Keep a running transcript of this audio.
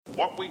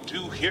What we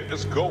do here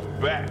is go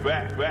back.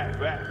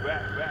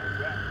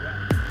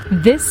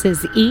 This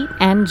is Eat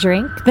and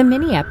Drink, the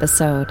mini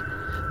episode,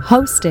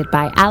 hosted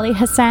by Ali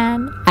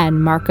Hassan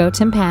and Marco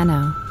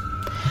Timpano.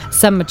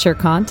 Some mature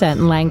content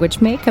and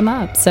language may come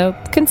up, so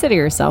consider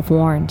yourself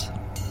warned.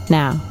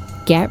 Now,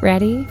 get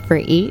ready for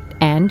Eat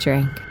and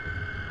Drink.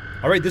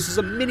 All right, this is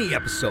a mini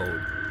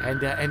episode.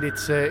 And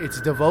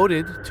it's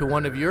devoted to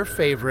one of your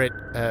favorite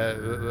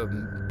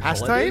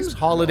pastimes.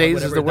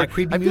 Holidays is the word. That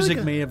creepy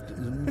music may have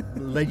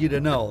led you to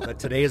know that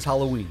today is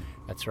Halloween.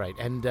 That's right.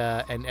 And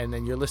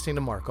then you're listening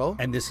to Marco.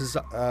 And this is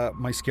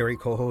my scary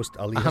co-host,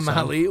 Ali I'm Hassan.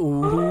 Ali.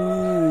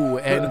 Ooh.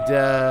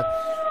 And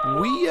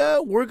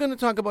we're going to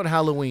talk about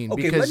Halloween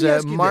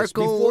because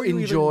Marco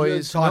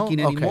enjoys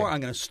talking anymore. I'm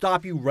going to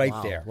stop you right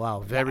there. Wow,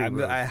 very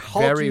rude. I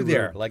halt very you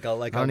there rude. like a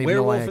I don't even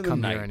know werewolf why I in the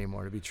come night. here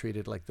anymore to be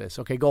treated like this.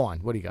 Okay, go on.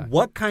 What do you got?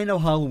 What kind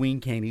of Halloween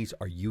candies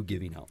are you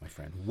giving out, my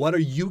friend? What are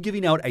you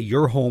giving out at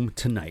your home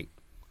tonight?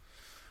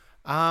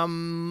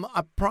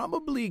 I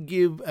probably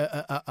give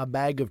a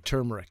bag of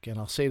turmeric, and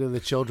I'll say to the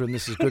children,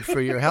 "This is good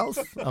for your health."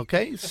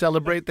 Okay,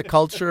 celebrate the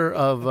culture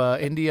of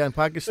India and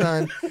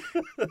Pakistan.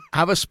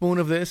 Have a spoon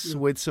of this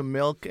with some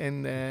milk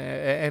and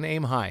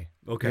aim high.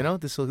 Okay, you know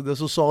this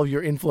will solve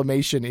your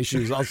inflammation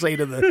issues. I'll say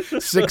to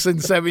the 6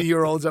 and 7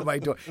 year olds at my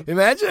door.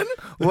 Imagine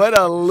what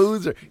a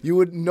loser!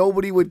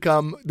 Nobody would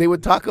come. They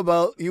would talk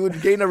about. You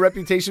would gain a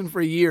reputation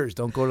for years.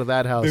 Don't go to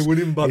that house. They wouldn't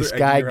even bother. This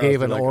guy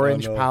gave an like,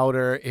 orange oh, no.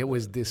 powder. It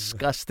was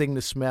disgusting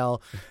to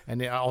smell.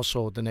 And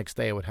also the next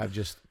day I would have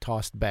just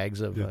tossed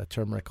bags of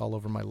turmeric all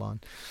over my lawn.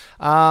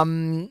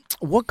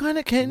 What kind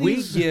of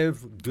candies? We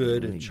give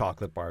good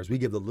chocolate bars. We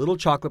give the little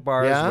chocolate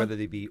bars, Yeah? whether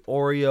they be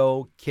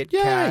Oreo, Kit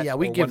Kat. Yeah,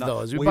 we or give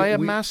whatnot. those. We buy a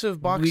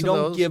massive box of We don't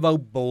those. give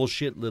out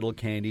bullshit little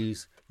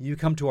candies. You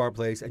come to our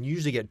place and you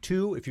usually get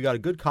two. If you got a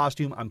good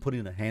costume, I'm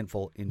putting a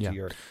handful into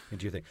your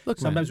thing. Look,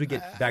 sometimes man, we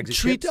get bags of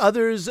treat chips.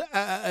 others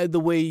the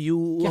way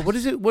you. Yes. What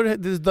is it? What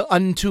is the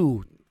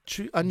unto?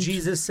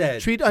 Jesus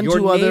said, treat unto your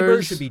neighbor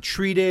others. should be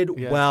treated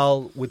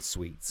well with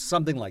sweets.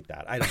 Something like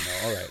that. I don't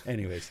know. All right.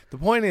 Anyways. The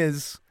point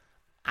is,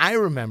 I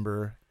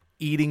remember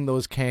eating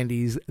those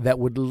candies that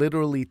would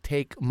literally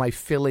take my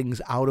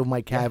fillings out of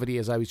my cavity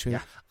as I was chewing.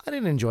 I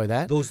didn't enjoy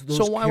that. Those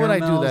so why would I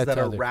do caramels that? that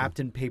to are other wrapped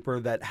in paper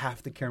that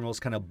half the caramel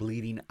is kind of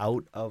bleeding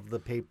out of the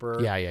paper.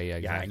 Yeah,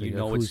 exactly. And you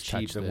know Who's it's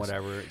cheap touched and this?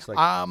 whatever. It's like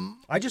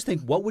I just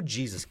think, what would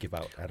Jesus give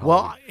out at Halloween?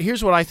 Well,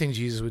 here's what I think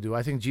Jesus would do.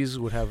 I think Jesus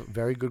would have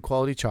very good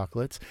quality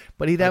chocolates,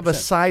 but he'd have a 100%.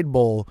 side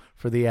bowl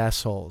for the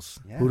assholes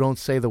who don't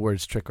say the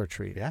words trick or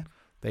treat. Yeah.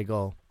 They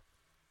go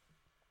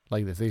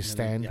like this. They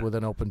stand with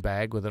an open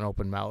bag, with an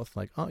open mouth,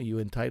 like, "Oh, you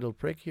entitled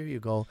prick, here you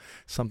go.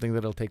 Something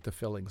that'll take the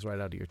fillings right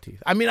out of your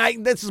teeth." I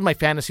mean, this is my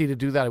fantasy to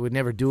do that. I would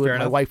never do it. Fair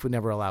My enough. wife would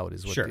never allow it,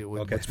 is what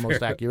what's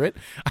most fair. accurate.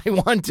 I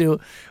want to,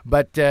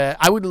 but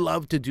I would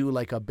love to do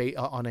like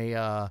on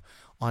a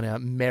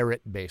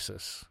merit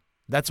basis.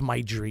 That's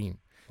my dream.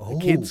 The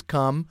kids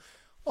come.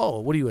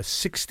 Oh, what are you, a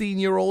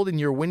 16-year-old in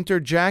your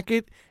winter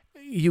jacket?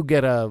 You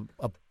get a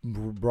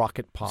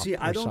rocket pop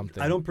or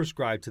something. I don't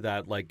prescribe to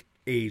that, like,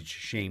 age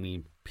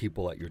shaming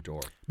people at your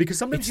door, because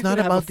sometimes It's not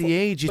about the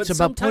age. It's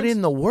about put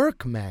in the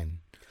work, man.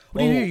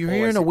 What are you? You're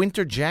here in a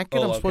winter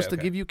jacket. I'm supposed to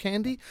give you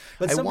candy.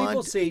 But some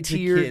people say to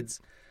kids,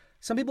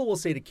 some people will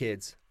say to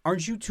kids,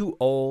 "Aren't you too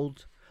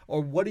old?"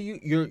 Or "What are you?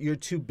 You're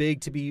too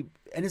big to be."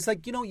 And it's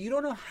like, you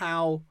don't know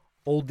how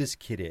old this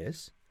kid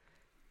is.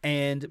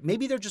 And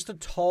maybe they're just a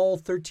tall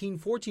 13,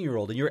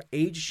 14-year-old, and you're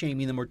age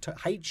shaming them or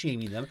height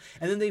shaming them,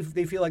 and then they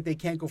feel like they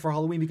can't go for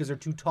Halloween because they're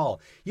too tall.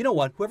 You know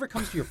what? Whoever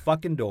comes to your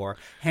fucking door,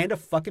 hand a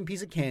fucking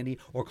piece of candy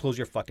or close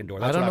your fucking door.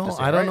 That's I don't what know. I have to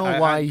say. I don't know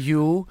why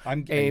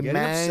I'm a getting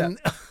man,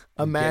 upset.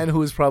 a man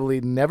who's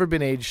probably never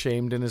been age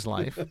shamed in his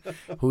life,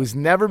 who's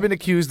never been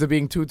accused of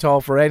being too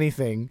tall for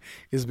anything,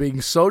 is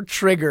being so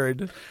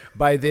triggered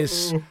by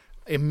this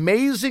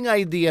amazing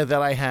idea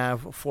that I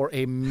have for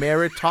a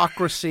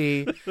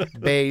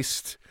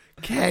meritocracy-based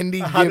candy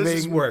giving. How does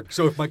this work?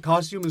 So if my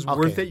costume is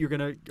worth it, you're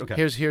gonna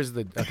Here's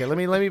the Let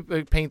me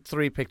paint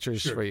three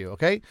pictures for you.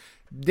 Okay,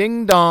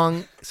 ding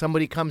dong.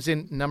 Somebody comes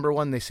in. Number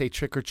one, they say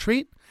trick or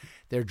treat.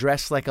 They're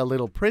dressed like a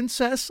little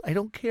princess. I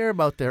don't care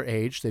about their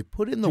age. They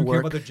put in the Do you care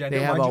work. about their gender?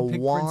 They have Why'd a you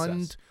pick wand.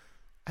 princess?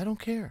 I don't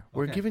care.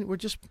 Okay. We're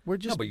just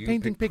but you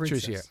painting pick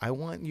pictures princess. here. I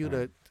want you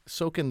to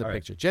soak in the All right.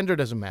 picture. Gender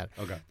doesn't matter.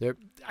 Okay.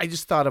 I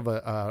just thought of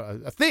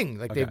a thing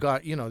like they've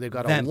got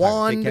Vampire. a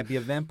wand. They can't be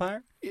a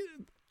vampire?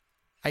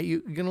 Are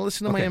you going to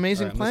listen to my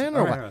amazing plan?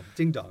 All Or right, what? all right.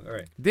 Ding dong. All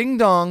right. Ding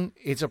dong,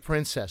 it's a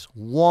princess.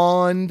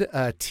 Wand,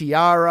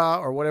 tiara,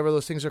 or whatever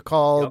those things are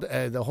called,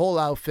 the whole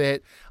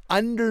outfit.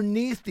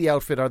 Underneath the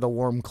outfit are the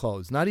warm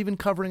clothes, not even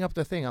covering up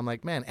the thing. I'm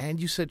like, man, and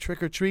you said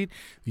trick or treat,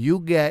 you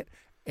get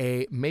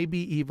maybe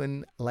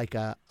even like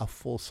a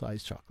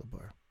full-size chocolate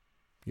bar.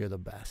 You're the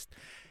best.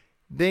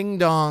 Ding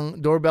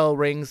dong, doorbell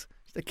rings.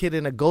 It's the kid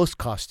in a ghost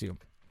costume.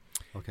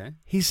 Okay.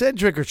 He said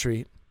trick or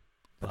treat.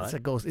 But But? it's a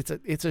ghost.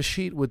 It's a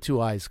sheet with two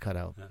eyes cut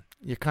out.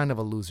 You're kind of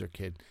a loser,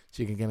 kid.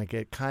 So you're gonna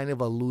get kind of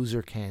a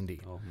loser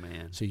candy. Oh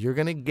man. So you're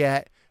gonna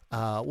get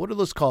what are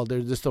those called? They're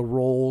just the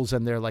rolls,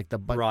 and they're like the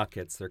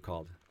Rockets, they're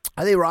called.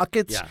 Are they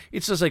rockets? Yeah.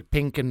 It's just like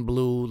pink and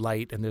blue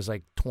light, and there's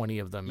like 20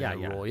 of them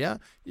in a roll. Yeah,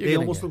 They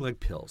almost look like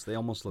pills. They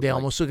almost look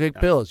like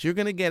pills. You're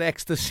gonna get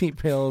ecstasy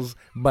pills,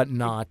 but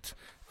not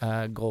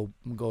go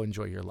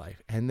enjoy your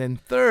life. And then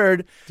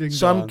third,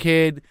 some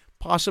kid,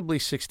 possibly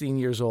 16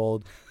 years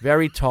old,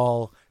 very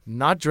tall,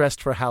 not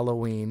dressed for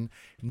Halloween,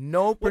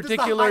 no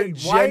particular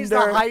gender. Why is the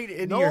height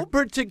in no here?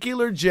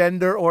 particular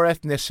gender or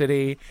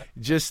ethnicity,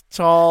 just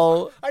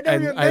tall. I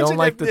never even I don't mentioned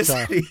like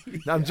ethnicity. the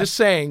tall. I'm just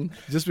saying,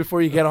 just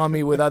before you get on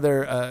me with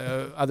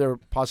other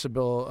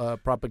possible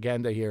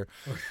propaganda here.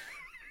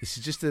 This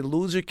is just a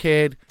loser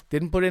kid.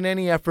 Didn't put in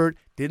any effort.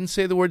 Didn't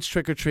say the words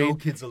trick or treat. No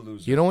kid's a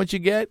loser. You know what you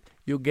get?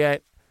 You'll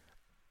get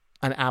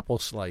an apple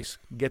slice.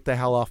 Get the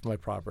hell off my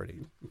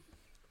property.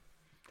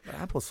 An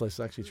apple slice is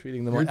actually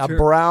treating them like a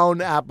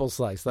brown apple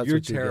slice. That's You're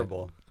what you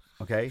terrible. get.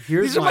 Okay,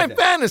 These are my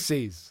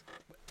fantasies.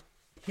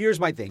 Here's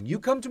my thing. You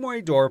come to my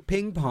door,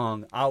 ping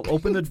pong. I'll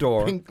open the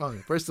door. Ping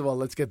pong. First of all,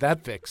 let's get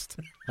that fixed.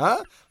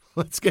 Huh?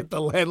 Let's get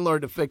the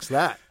landlord to fix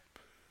that.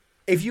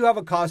 If you have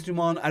a costume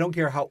on, I don't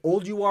care how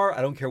old you are.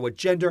 I don't care what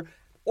gender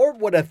or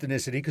what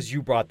ethnicity, because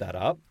you brought that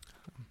up.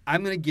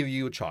 I'm going to give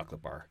you a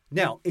chocolate bar.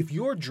 Now, if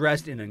you're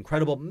dressed in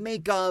incredible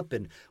makeup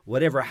and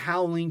whatever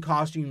Halloween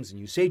costumes and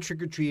you say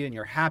trick or treat and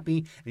you're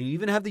happy and you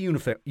even have the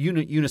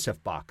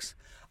UNICEF box,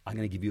 I'm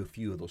going to give you a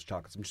few of those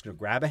chocolates. I'm just going to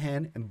grab a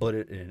hand and put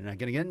it in. And I'm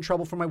going to get in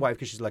trouble from my wife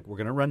because she's like, we're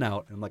going to run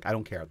out. And I'm like, I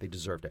don't care. They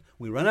deserved it.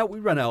 We run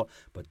out.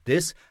 But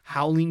this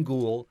Howling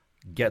Ghoul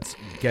gets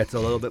a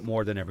little bit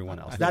more than everyone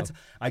else.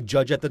 I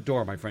judge at the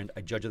door, my friend.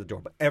 I judge at the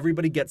door. But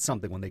everybody gets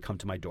something when they come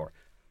to my door.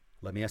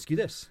 Let me ask you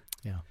this.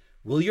 Yeah.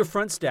 Will your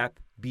front step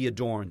be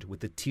adorned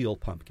with a teal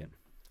pumpkin?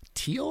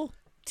 Teal?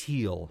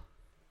 Teal.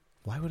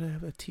 Why would I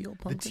have a teal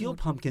pumpkin? The teal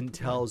pumpkin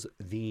tells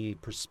the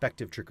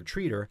prospective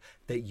trick-or-treater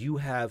that you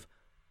have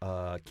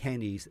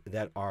candies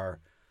that are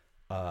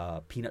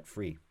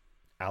peanut-free,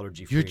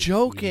 allergy-free. You're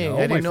joking. No,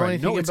 I didn't know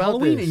anything no, it's about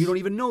Halloween, this. and you don't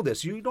even know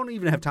this. You don't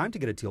even have time to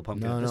get a teal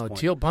pumpkin at this point.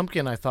 Teal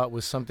pumpkin I thought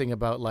was something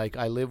about like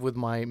I live with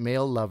my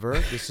male lover.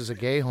 This is a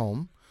gay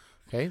home.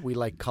 Okay, we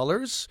like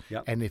colors,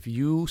 and if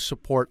you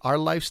support our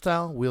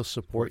lifestyle, we'll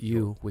support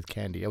you with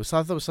candy. I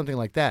thought that was something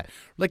like that,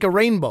 like a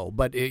rainbow,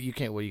 but you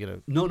can't. What are you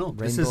gonna? No.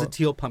 This is a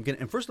teal pumpkin,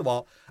 and first of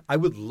all, I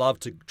would love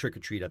to trick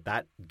or treat at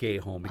that gay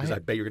home because I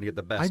bet you're gonna get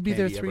the best. I'd be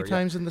there candy three ever,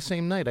 times in the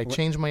same night. I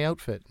change my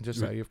outfit.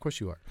 Just of course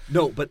you are.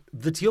 No, but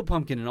the teal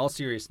pumpkin, in all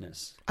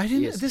seriousness, I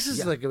didn't. This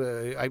is like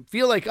I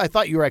feel like I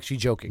thought you were actually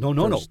joking.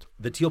 No.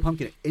 The teal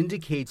pumpkin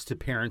indicates to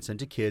parents and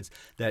to kids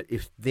that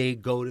if they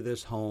go to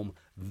this home,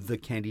 the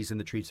candies and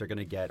the treats they're going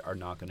to get are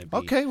not going to be.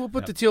 Okay, we'll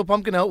put the teal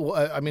pumpkin out.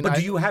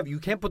 But you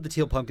can't put the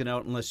teal pumpkin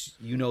out unless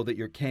you know that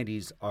your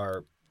candies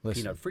are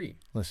peanut free.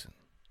 Listen.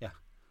 Yeah.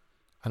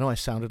 I know I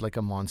sounded like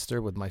a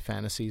monster with my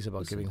fantasies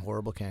about giving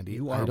horrible candy.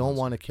 I don't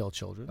want to kill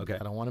children. Okay.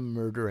 I don't want to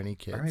murder any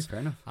kids. All right, fair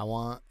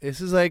enough. This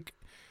is like,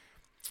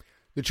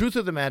 the truth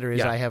of the matter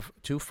is I have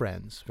two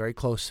friends very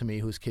close to me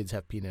whose kids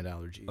have peanut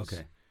allergies.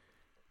 Okay.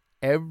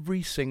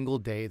 Every single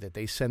day that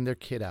they send their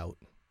kid out,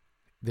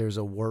 there's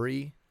a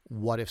worry.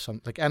 What if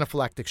like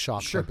anaphylactic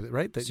shock, sure.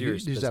 right? Serious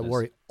there's business. that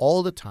worry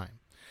all the time.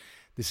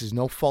 This is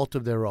no fault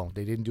of their own.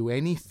 They didn't do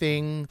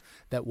anything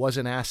that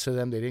wasn't asked of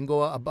them. They didn't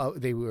go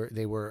about. They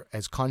were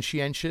as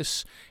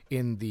conscientious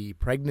in the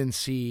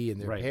pregnancy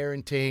and their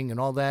parenting and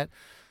all that.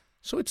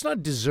 So it's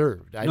not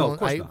deserved. Of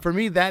course not. For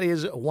me, that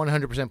is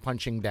 100%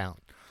 punching down.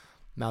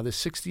 Now,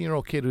 this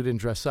 16-year-old kid who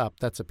didn't dress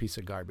up, that's a piece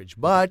of garbage.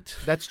 But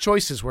that's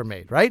choices were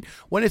made, right?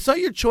 When it's not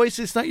your choice,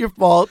 it's not your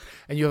fault,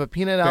 and you have a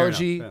peanut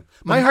allergy, enough.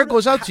 my heart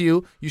goes out to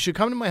you. You should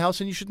come to my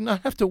house, and you should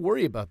not have to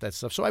worry about that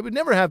stuff. So I would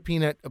never have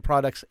peanut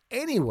products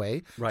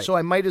anyway, so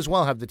I might as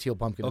well have the teal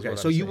pumpkin. Okay,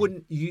 so you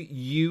wouldn't,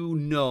 you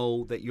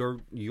know that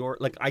you're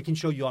like, I can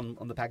show you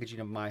on the packaging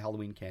of my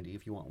Halloween candy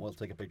if you want. We'll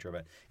take a picture of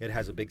it. It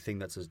has a big thing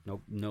that says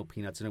no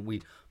peanuts in it.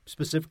 We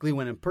specifically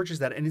went and purchased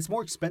that, and it's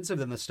more expensive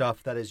than the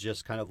stuff that is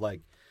just kind of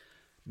like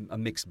a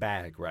mixed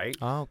bag, right?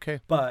 Oh, okay.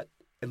 But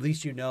at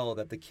least you know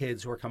that the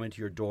kids who are coming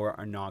to your door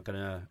are not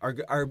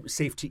are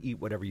safe to eat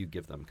whatever you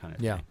give them, kind of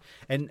thing.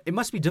 And it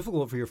must be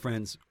difficult for your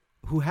friends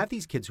who have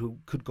these kids who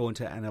could go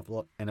into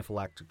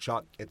anaphylactic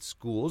shock at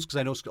schools, because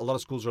I know a lot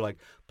of schools are like,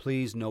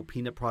 please, no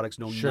peanut products,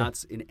 no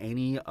nuts in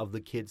any of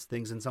the kids'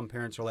 things. And some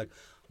parents are like,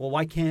 well,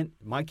 why can't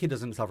my kid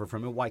doesn't suffer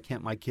from it? Why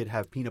can't my kid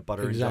have peanut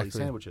butter and jelly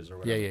sandwiches or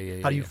whatever?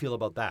 Yeah. How do you feel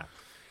about that?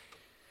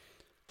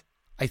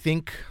 I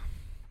think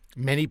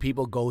many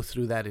people go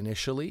through that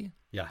initially.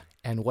 Yeah.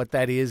 And what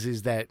that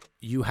is that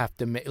you have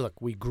to make,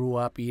 look, we grew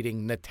up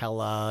eating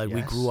Nutella,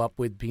 we grew up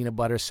with peanut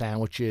butter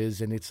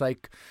sandwiches, and it's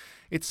like,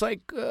 it's a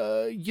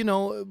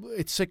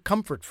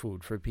comfort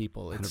food for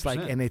people. It's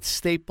 100%. and it's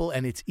staple,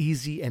 and it's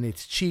easy, and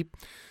it's cheap.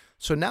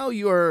 So now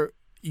you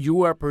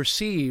are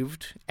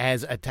perceived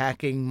as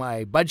attacking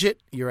my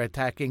budget. You're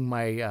attacking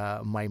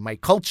my my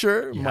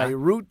culture, my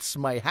roots,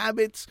 my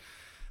habits.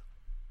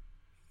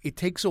 It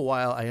takes a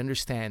while. I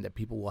understand that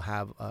people will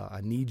have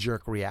a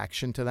knee-jerk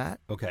reaction to that.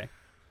 Okay.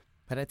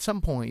 But at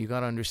some point, you got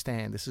to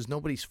understand this is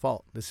nobody's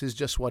fault. This is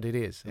just what it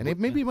is. And it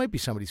might be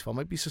somebody's fault. It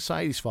might be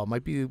society's fault. It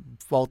might be the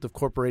fault of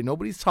corporate.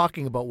 Nobody's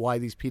talking about why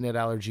these peanut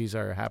allergies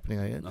are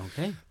happening.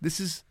 Okay. This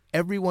is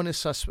everyone is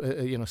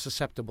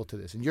susceptible to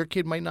this. And your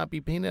kid might not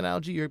be peanut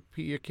allergy.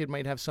 Your kid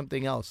might have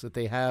something else that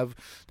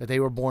they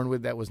were born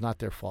with that was not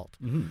their fault.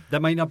 Mm-hmm.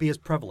 That might not be as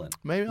prevalent.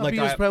 Maybe not be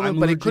as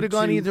prevalent, but it could have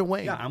gone either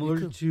way. Yeah, I'm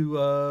allergic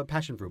to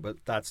passion fruit, but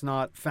that's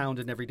not found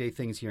in everyday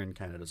things here in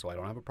Canada, so I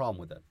don't have a problem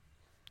with it.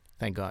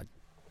 Thank God.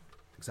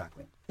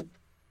 Exactly.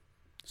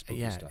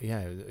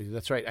 Yeah,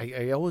 that's right.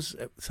 I always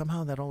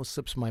somehow that always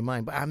slips my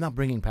mind, but I'm not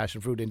bringing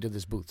passion fruit into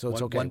this booth, so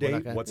it's okay. One day,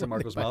 what's in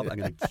Marco's mouth? I'm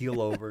going to keel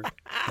over.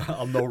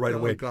 I'll know right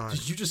away. God.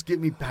 Did you just give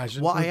me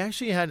passion Well, fruit? I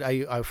actually had.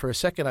 I for a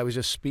second I was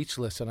just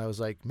speechless, and I was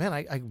like, man,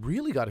 I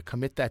really got to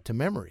commit that to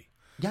memory.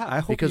 Yeah, I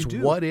hope because you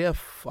do. What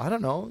if I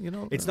don't know?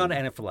 It's not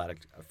anaphylactic.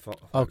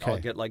 Okay. I'll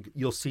get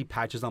you'll see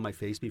patches on my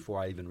face before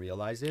I even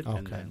realize it. Okay.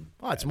 And then,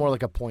 it's more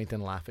like a point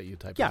and laugh at you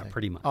type. of thing.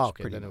 Pretty much. Oh,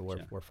 okay, pretty then much,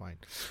 we're fine.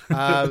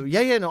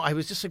 No, I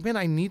was just like, man,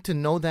 I need to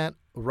know that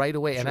right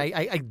away, and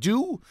I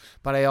do,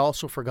 but I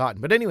also forgotten.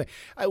 But anyway,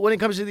 when it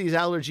comes to these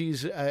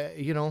allergies,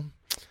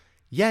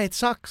 yeah, it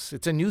sucks.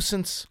 It's a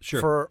nuisance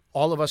for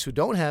all of us who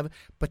don't have.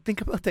 But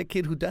think about that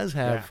kid who does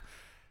have. Yeah.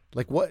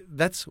 Like what?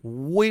 That's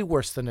way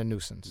worse than a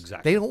nuisance.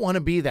 Exactly. They don't want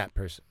to be that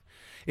person.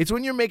 It's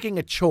when you're making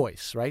a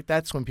choice, right?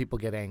 That's when people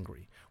get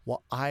angry.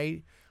 Well,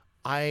 I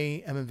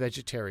am a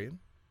vegetarian,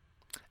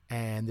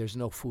 and there's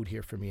no food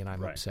here for me, and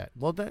I'm upset.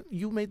 Well, then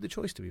you made the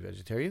choice to be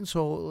vegetarian,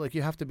 so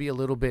you have to be a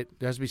little bit.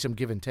 There has to be some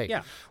give and take.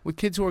 Yeah. With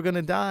kids who are going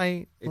to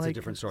die, it's a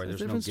different story. There's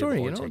a no different give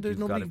story. or take. There's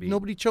You've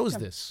nobody chose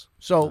this.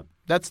 So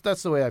that's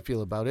the way I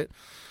feel about it.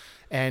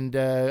 And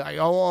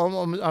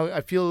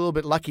I feel a little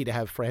bit lucky to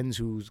have friends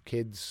whose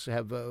kids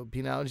have a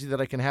peanut allergy that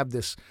I can have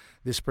this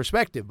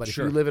perspective. But if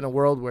you live in a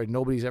world where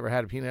nobody's ever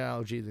had a peanut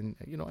allergy, then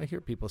I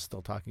hear people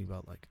still talking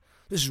about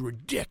this is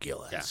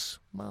ridiculous.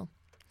 Yeah. Well,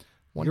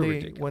 one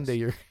day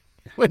you're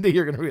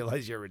going to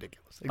realize you're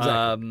ridiculous.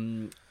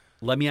 Exactly.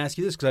 Let me ask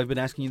you this, because I've been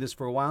asking you this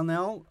for a while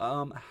now.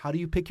 How do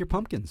you pick your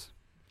pumpkins?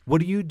 What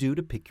do you do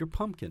to pick your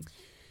pumpkins?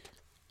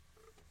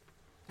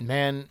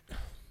 Man,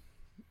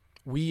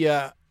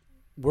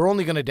 we're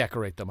only going to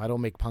decorate them. I don't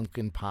make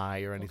pumpkin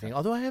pie or anything. Okay.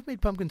 Although I have made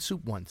pumpkin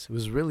soup once. It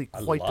was really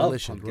quite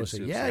delicious. Pumpkin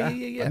soups, yeah.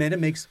 Amanda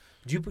makes.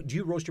 Do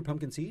you roast your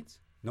pumpkin seeds?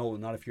 No,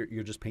 not if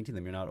you're just painting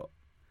them. You're not.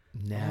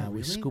 Nah,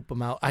 we scoop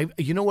them out.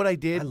 You know what I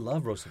did? I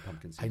love roasted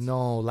pumpkin seeds. I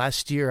know.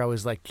 Last year I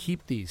was like,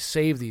 keep these,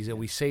 save these, and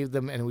we saved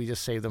them, and we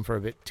just saved them for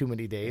a bit too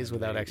many days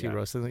without actually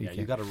roasting them.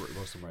 You got to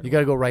roast them right away. You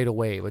got to go right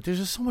away. But there's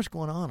just so much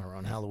going on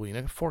around Halloween.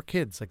 I have 4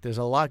 kids. There's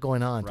a lot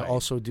going on to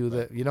also do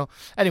the.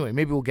 Anyway,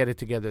 maybe we'll get it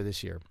together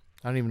this year.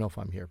 I don't even know if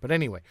I'm here. But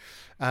anyway,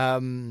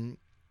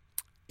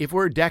 if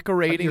we're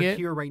decorating you're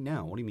here right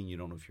now. What do you mean you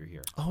don't know if you're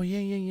here? Oh,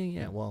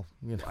 yeah. Well,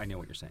 I know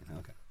what you're saying.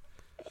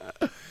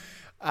 Okay.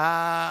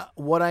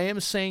 What I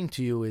am saying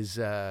to you is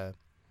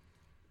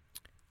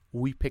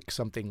we pick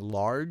something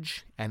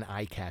large and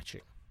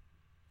eye-catching.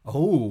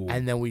 Oh.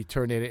 And then we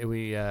turn it.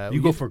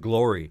 You go for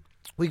glory.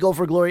 We go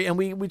for glory, and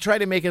we try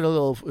to make it a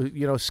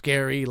little,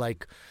 scary,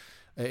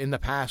 in the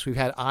past, we've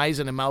had eyes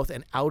and a mouth,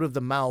 and out of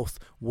the mouth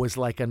was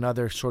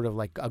another sort of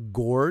a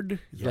gourd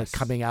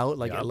coming out,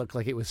 it looked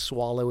like it was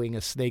swallowing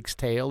a snake's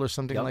tail or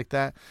something like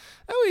that.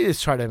 And we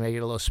just try to make it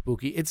a little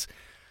spooky.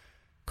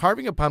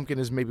 Carving a pumpkin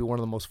is maybe one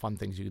of the most fun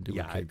things you can do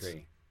with kids. I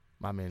agree.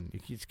 I mean, you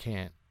just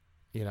can't,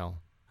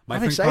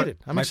 I'm excited.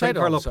 My friend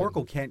Carla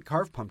Porco can't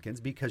carve pumpkins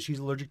because she's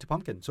allergic to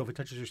pumpkin. So if it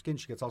touches her skin,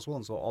 she gets all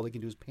swollen. So all they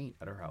can do is paint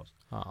at her house.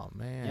 Oh,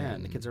 man. Yeah,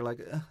 and the kids are like,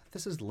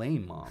 this is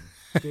lame, Mom.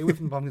 Stay away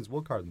from the pumpkins.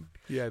 We'll carve them.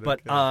 Yeah, but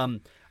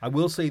I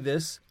will say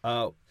this.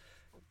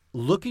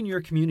 Look in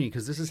your community,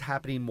 because this is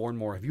happening more and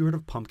more. Have you heard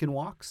of pumpkin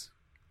walks?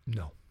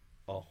 No.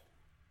 Oh.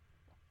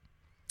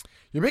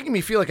 You're making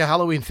me feel like a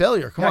Halloween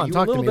failure. Come on,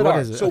 talk to me. What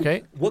is it? So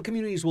okay. What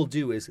communities will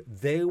do is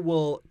they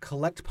will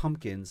collect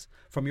pumpkins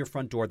from your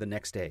front door the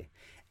next day,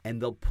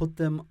 and they'll put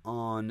them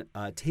on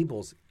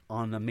tables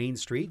on a main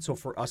street. So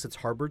for us, it's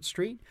Harbord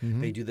Street.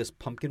 Mm-hmm. They do this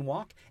pumpkin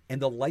walk,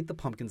 and they'll light the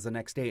pumpkins the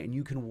next day, and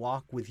you can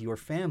walk with your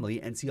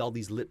family and see all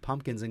these lit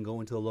pumpkins and go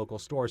into the local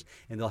stores,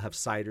 and they'll have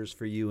ciders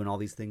for you and all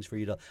these things for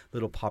you,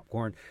 little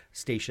popcorn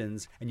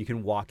stations, and you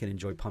can walk and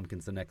enjoy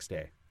pumpkins the next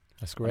day.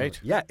 That's great.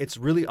 Yeah, it's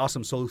really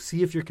awesome. So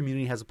see if your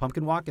community has a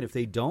pumpkin walk, and if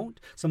they don't,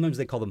 sometimes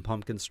they call them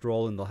pumpkin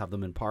stroll, and they'll have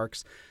them in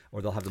parks,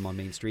 or they'll have them on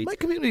main streets. My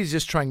community is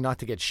just trying not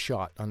to get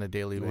shot on a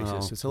daily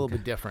basis. It's a little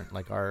bit different.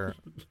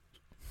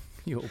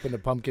 You open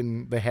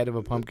the head of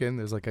a pumpkin,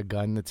 there's a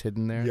gun that's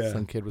hidden there. Yeah.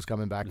 Some kid was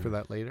coming back for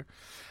that later.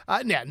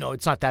 No,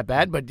 it's not that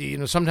bad, but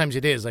sometimes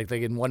it is.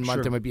 In 1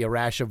 month there might be a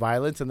rash of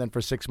violence, and then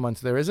for 6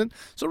 months there isn't.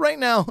 So right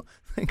now,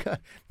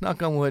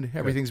 knock on wood,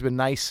 everything's been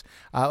nice.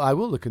 I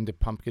will look into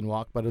pumpkin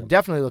walk, but I'll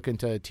definitely look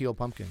into teal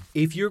pumpkin.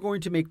 If you're going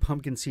to make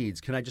pumpkin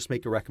seeds, can I just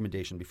make a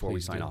recommendation before we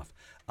sign off?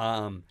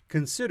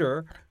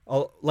 Consider,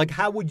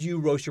 how would you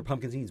roast your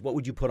pumpkin seeds? What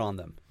would you put on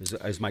them?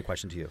 Is my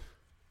question to you.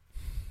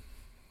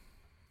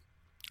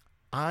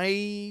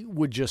 I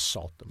would just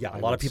salt them. Yeah, a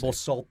lot of people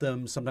salt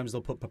them. Sometimes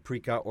they'll put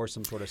paprika or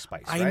some sort of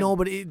spice. I know,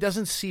 but it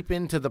doesn't seep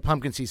into the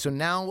pumpkin seed. So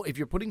now if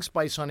you're putting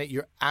spice on it,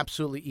 you're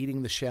absolutely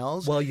eating the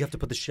shells. Well, you have to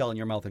put the shell in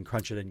your mouth and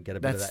crunch it and get a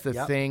bit of that. That's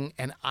the thing.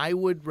 And I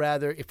would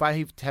rather, if I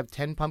have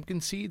 10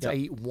 pumpkin seeds, I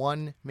eat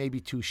 1, maybe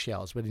 2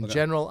 shells. But in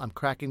general, I'm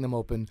cracking them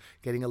open,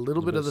 getting a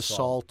little bit of the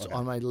salt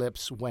on my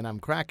lips when I'm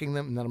cracking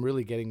them, and then I'm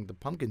really getting the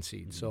pumpkin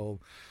seed. So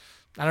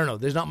I don't know.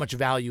 There's not much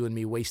value in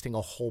me wasting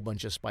a whole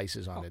bunch of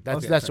spices on it.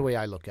 That's the way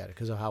I look at it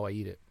because of how I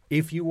eat it.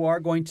 If you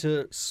are going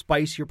to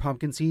spice your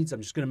pumpkin seeds,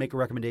 I'm just going to make a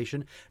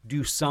recommendation.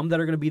 Do some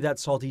that are going to be that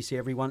salty,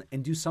 savory one,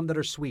 and do some that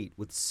are sweet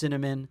with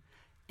cinnamon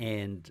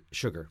and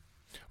sugar.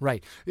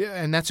 Right. Yeah,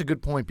 and that's a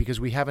good point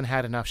because we haven't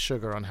had enough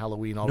sugar on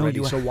Halloween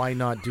already. So why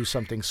not do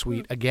something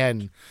sweet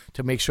again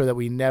to make sure that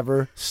we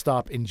never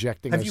stop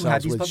injecting ourselves with sugar?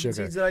 Have you had these pumpkin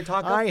seeds that I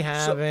talk about? I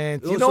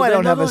haven't. I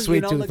don't have a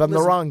sweet tooth. I'm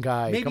the wrong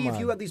guy. Maybe if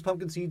you had these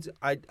pumpkin seeds,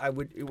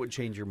 it would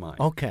change your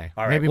mind. Okay.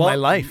 All right. Maybe my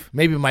life.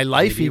 Maybe my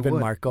life even,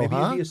 Marco. Maybe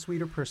huh? you'd be a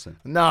sweeter person.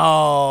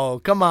 No.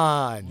 Come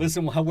on.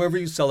 Listen, however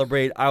you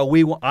celebrate, I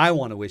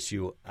want to wish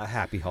you a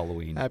happy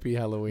Halloween. Happy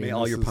Halloween. May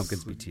all your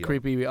pumpkins be teal.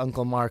 Creepy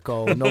Uncle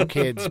Marco. No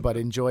kids, but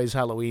enjoys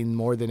Halloween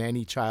more than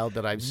any child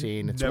that I've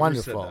seen. It's Never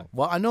wonderful. said that.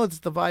 Well, I know it's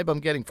the vibe I'm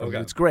getting from it.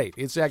 It's great.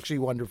 It's actually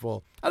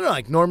wonderful. I don't know.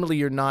 Like normally,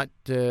 you're not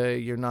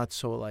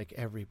so like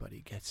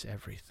everybody gets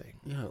everything.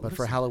 Yeah, but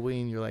for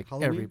Halloween, you're like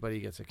Halloween? everybody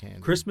gets a candy.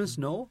 Christmas,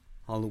 no.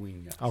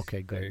 Halloween, yes.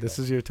 Okay, good. This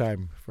is your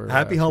time for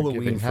Happy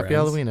Halloween, giving. Happy friends.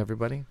 Halloween,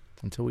 everybody.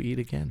 Until we eat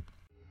again.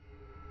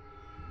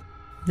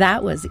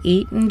 That was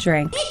Eat and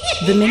Drink,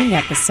 the mini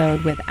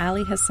episode with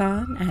Ali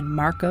Hassan and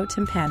Marco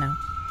Timpano.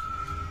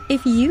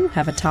 If you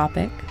have a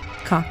topic,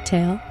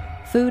 cocktail,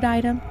 food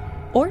item,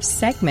 or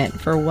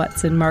segment for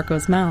What's in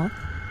Marco's Mouth,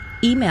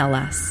 email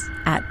us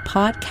at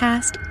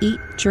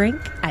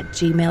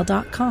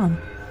podcasteatdrink@gmail.com.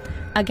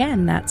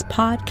 Again, that's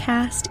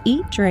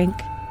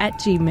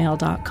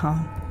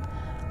podcasteatdrink@gmail.com.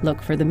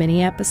 Look for the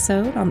mini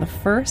episode on the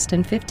 1st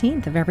and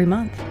 15th of every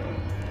month.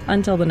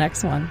 Until the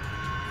next one,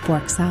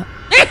 forks up.